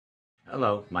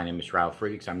Hello, my name is Ralf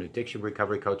Friedrichs. I'm an addiction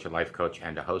recovery coach, a life coach,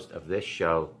 and a host of this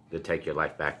show, the Take Your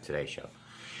Life Back Today show.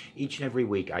 Each and every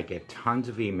week I get tons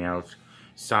of emails.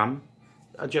 Some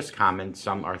are just comments,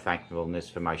 some are thankfulness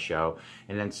for my show,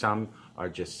 and then some are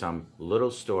just some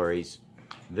little stories.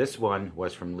 This one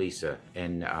was from Lisa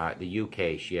in the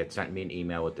UK. She had sent me an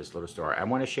email with this little story. I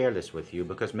want to share this with you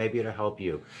because maybe it'll help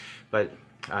you. But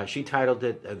she titled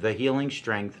it, The Healing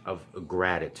Strength of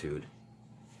Gratitude.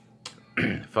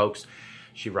 Folks,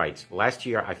 she writes, last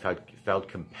year I felt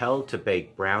compelled to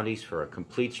bake brownies for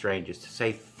complete strangers to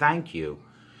say thank you,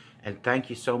 and thank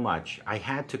you so much. I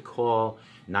had to call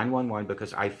 911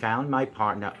 because I found my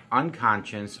partner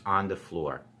unconscious on the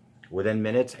floor. Within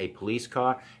minutes, a police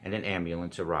car and an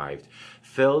ambulance arrived,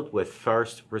 filled with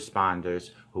first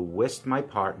responders who whisked my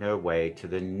partner away to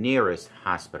the nearest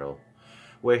hospital,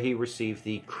 where he received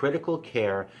the critical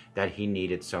care that he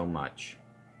needed so much.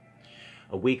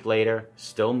 A week later,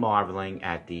 still marveling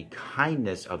at the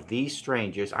kindness of these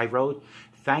strangers, I wrote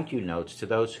thank you notes to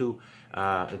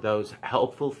those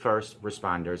helpful first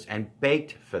responders and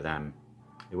baked for them.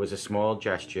 It was a small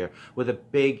gesture with a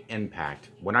big impact.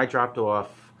 When I dropped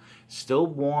off still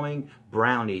warming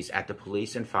brownies at the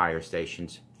police and fire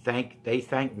stations, they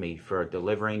thanked me for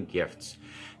delivering gifts,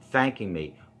 thanking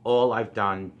me. All I've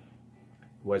done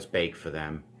was bake for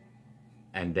them,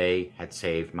 and they had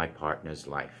saved my partner's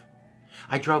life.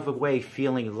 I drove away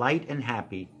feeling light and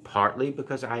happy, partly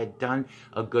because I had done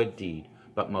a good deed,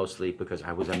 but mostly because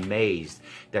I was amazed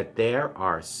that there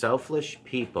are selfish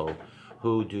people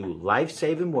who do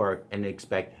life-saving work and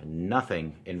expect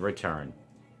nothing in return.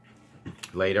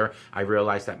 Later, I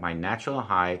realized that my natural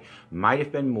high might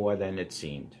have been more than it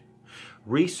seemed.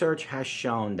 Research has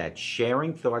shown that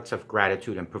sharing thoughts of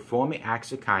gratitude and performing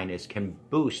acts of kindness can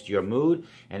boost your mood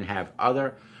and have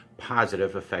other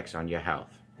positive effects on your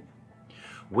health.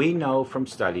 We know from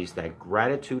studies that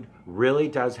gratitude really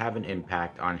does have an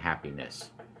impact on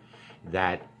happiness,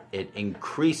 that it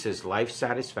increases life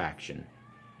satisfaction.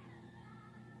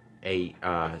 A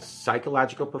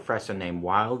psychological professor named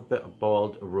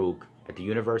Wildbold Rook at the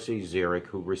University of Zurich,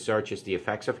 who researches the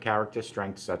effects of character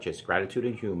strengths such as gratitude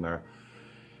and humor,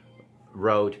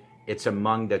 wrote, it's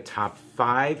among the top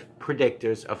 5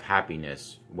 predictors of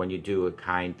happiness when you do a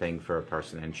kind thing for a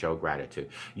person and show gratitude.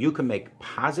 You can make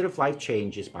positive life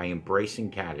changes by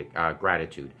embracing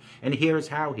gratitude. And here's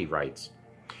how, he writes.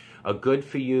 A good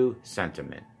for you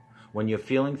sentiment. When you're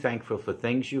feeling thankful for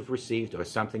things you've received or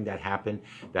something that happened,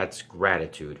 that's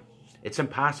gratitude. It's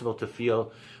impossible to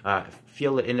feel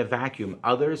it in a vacuum.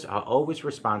 Others are always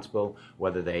responsible,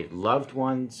 whether they loved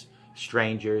ones,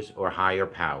 strangers, or higher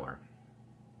power.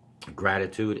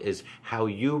 Gratitude is how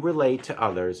you relate to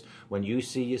others when you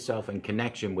see yourself in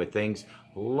connection with things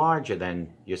larger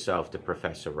than yourself, the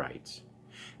professor writes.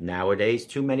 Nowadays,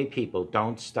 too many people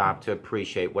don't stop to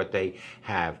appreciate what they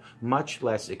have, much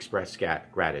less express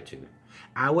gratitude.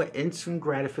 Our instant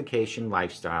gratification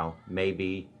lifestyle may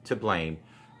be to blame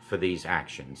for these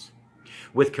actions.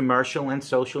 With commercial and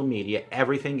social media,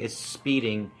 everything is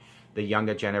speeding the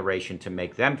younger generation to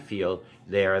make them feel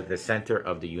they're the center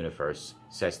of the universe,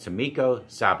 says Tomiko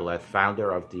Sabaleth,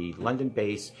 founder of the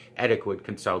London-based etiquette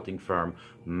consulting firm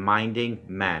Minding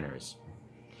Manners.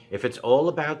 If it's all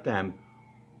about them,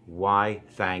 why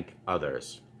thank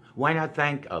others? Why not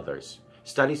thank others?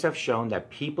 Studies have shown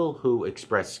that people who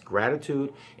express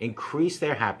gratitude increase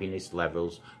their happiness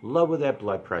levels, lower their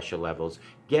blood pressure levels,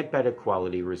 get better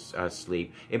quality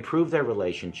sleep, improve their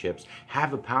relationships,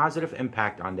 have a positive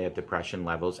impact on their depression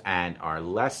levels, and are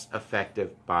less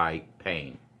affected by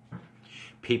pain.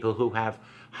 People who have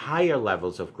higher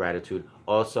levels of gratitude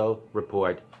also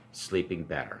report sleeping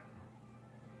better.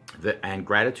 And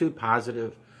gratitude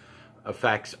positive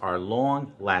effects are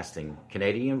long-lasting.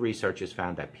 Canadian researchers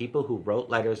found that people who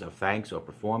wrote letters of thanks or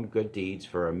performed good deeds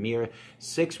for a mere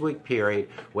 6-week period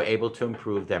were able to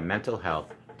improve their mental health,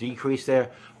 decrease their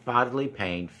bodily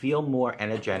pain, feel more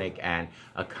energetic, and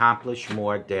accomplish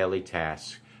more daily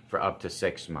tasks for up to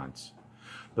 6 months.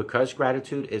 Because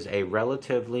gratitude is a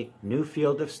relatively new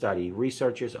field of study,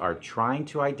 researchers are trying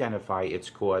to identify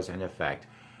its cause and effect,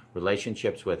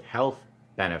 relationships with health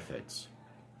benefits.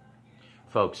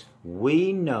 Folks,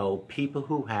 we know people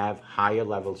who have higher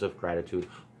levels of gratitude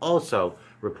also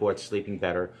report sleeping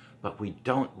better, but we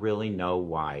don't really know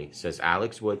why, says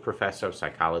Alex Wood, professor of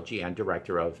psychology and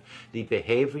director of the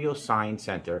Behavioral Science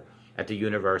Center at the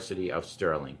University of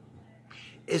Stirling.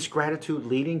 Is gratitude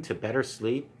leading to better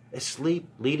sleep? Is sleep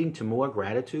leading to more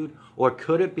gratitude? Or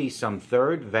could it be some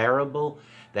third variable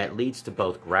that leads to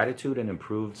both gratitude and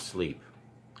improved sleep?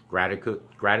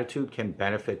 Gratitude can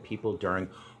benefit people during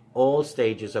all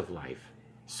stages of life.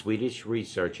 Swedish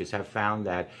researchers have found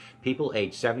that people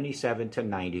aged 77 to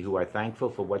 90 who are thankful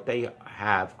for what they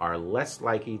have are less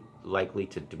likely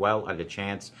to dwell on the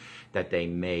chance that they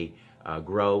may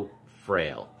grow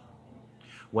frail.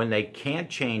 When they can't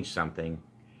change something,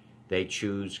 they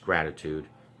choose gratitude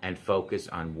and focus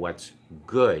on what's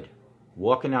good.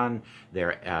 Walking on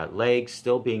their legs,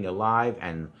 still being alive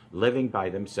and living by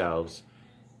themselves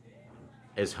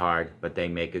is hard, but they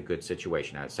make a good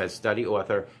situation out. It says study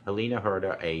author Helena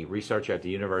Herder, a researcher at the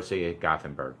University of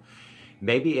Gothenburg.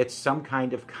 Maybe it's some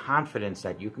kind of confidence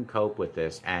that you can cope with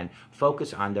this and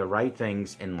focus on the right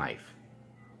things in life.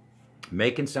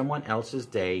 Making someone else's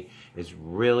day is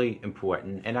really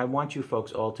important, and I want you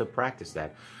folks all to practice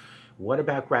that. What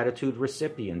about gratitude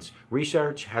recipients?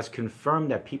 Research has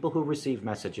confirmed that people who receive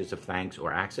messages of thanks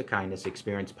or acts of kindness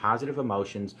experience positive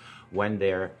emotions when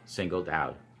they're singled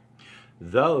out.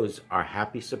 Those are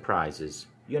happy surprises.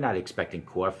 You're not expecting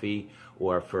coffee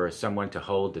or for someone to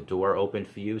hold the door open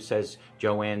for you, says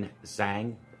Joanne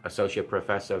Zhang, Associate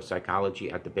Professor of Psychology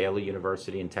at the Baylor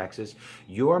University in Texas.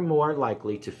 You're more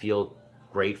likely to feel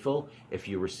grateful if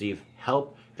you receive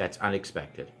help that's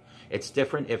unexpected. It's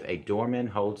different if a doorman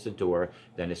holds the door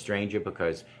than a stranger,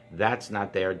 because that's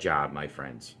not their job, my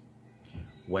friends.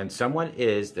 When someone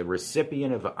is the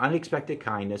recipient of unexpected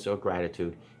kindness or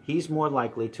gratitude, he's more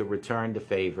likely to return the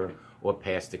favor or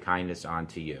pass the kindness on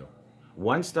to you.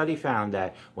 One study found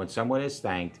that when someone is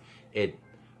thanked, it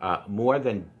more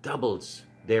than doubles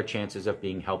their chances of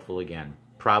being helpful again,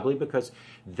 probably because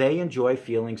they enjoy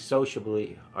feeling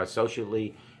socially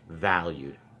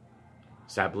valued.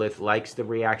 Sablith likes the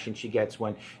reaction she gets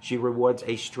when she rewards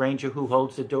a stranger who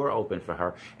holds the door open for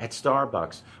her at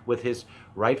Starbucks with his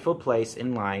rightful place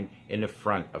in line in the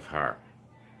front of her.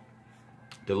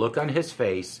 The look on his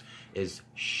face is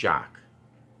shock.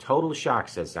 Total shock,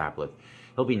 says Sablith.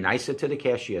 He'll be nicer to the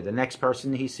cashier, the next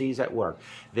person he sees at work.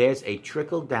 There's a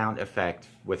trickle-down effect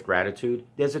with gratitude.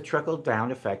 There's a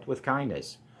trickle-down effect with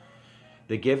kindness.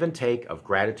 The give and take of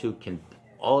gratitude can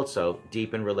also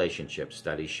deepen relationships.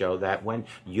 Studies show that when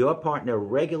your partner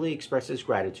regularly expresses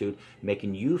gratitude,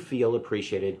 making you feel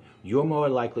appreciated, you're more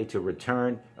likely to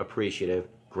return appreciative,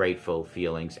 grateful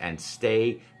feelings and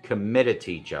stay committed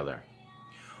to each other.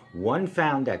 One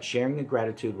found that sharing a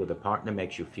gratitude with a partner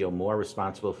makes you feel more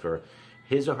responsible for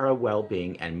his or her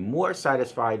well-being and more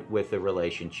satisfied with the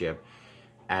relationship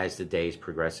as the days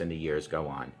progress and the years go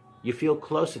on. You feel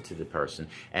closer to the person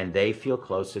and they feel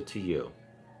closer to you.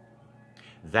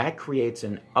 That creates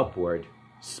an upward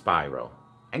spiral.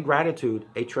 And gratitude,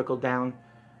 a trickle-down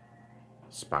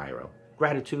spiral.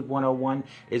 Gratitude 101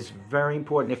 is very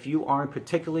important. If you aren't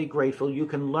particularly grateful, you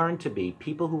can learn to be.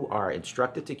 People who are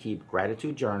instructed to keep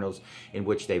gratitude journals in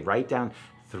which they write down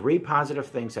 3 positive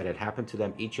things that had happened to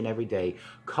them each and every day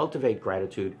cultivate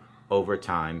gratitude over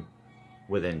time,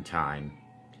 within time,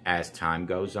 as time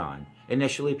goes on.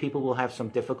 Initially, people will have some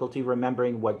difficulty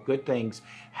remembering what good things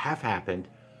have happened,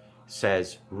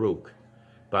 says Rook.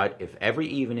 But if every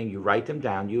evening you write them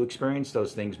down, you experience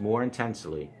those things more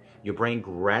intensely. Your brain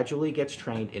gradually gets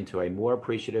trained into a more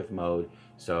appreciative mode,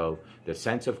 so the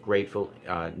sense of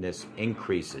gratefulness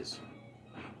increases.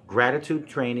 Gratitude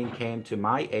training came to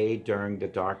my aid during the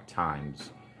dark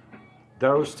times,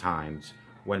 those times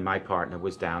when my partner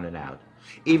was down and out.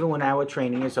 Even when our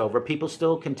training is over, people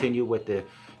still continue with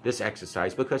this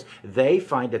exercise because they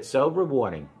find it so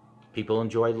rewarding. People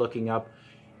enjoy looking up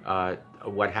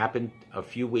what happened a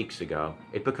few weeks ago.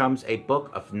 It becomes a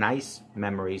book of nice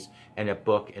memories and a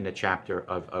book in a chapter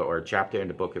or a chapter in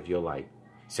the book of your life.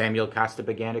 Samuel Costa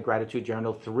began a gratitude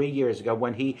journal 3 years ago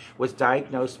when he was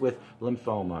diagnosed with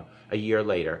lymphoma. A year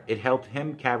later, it helped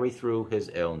him carry through his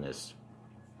illness.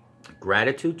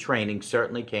 Gratitude training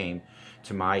certainly came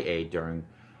to my aid during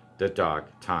the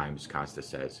dark times, Costa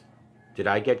says. Did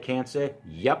I get cancer?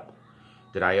 Yep.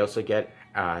 Did I also get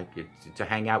to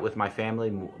hang out with my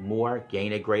family more,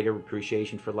 gain a greater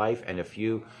appreciation for life, and a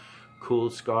few cool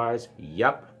scars?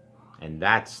 Yep. And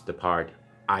that's the part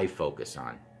I focus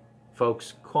on.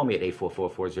 Folks, call me at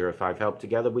 844-405-HELP.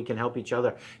 Together we can help each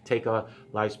other take our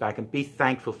lives back and be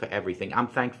thankful for everything. I'm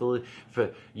thankful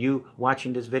for you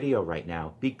watching this video right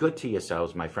now. Be good to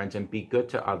yourselves, my friends, and be good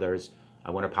to others.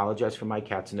 I want to apologize for my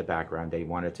cats in the background. They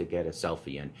wanted to get a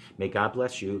selfie in. May God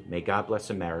bless you. May God bless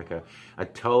America. A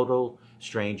total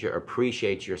stranger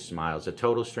appreciates your smiles. A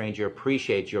total stranger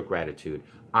appreciates your gratitude.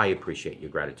 I appreciate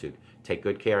your gratitude. Take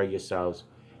good care of yourselves.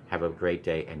 Have a great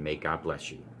day, and may God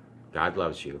bless you. God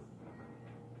loves you.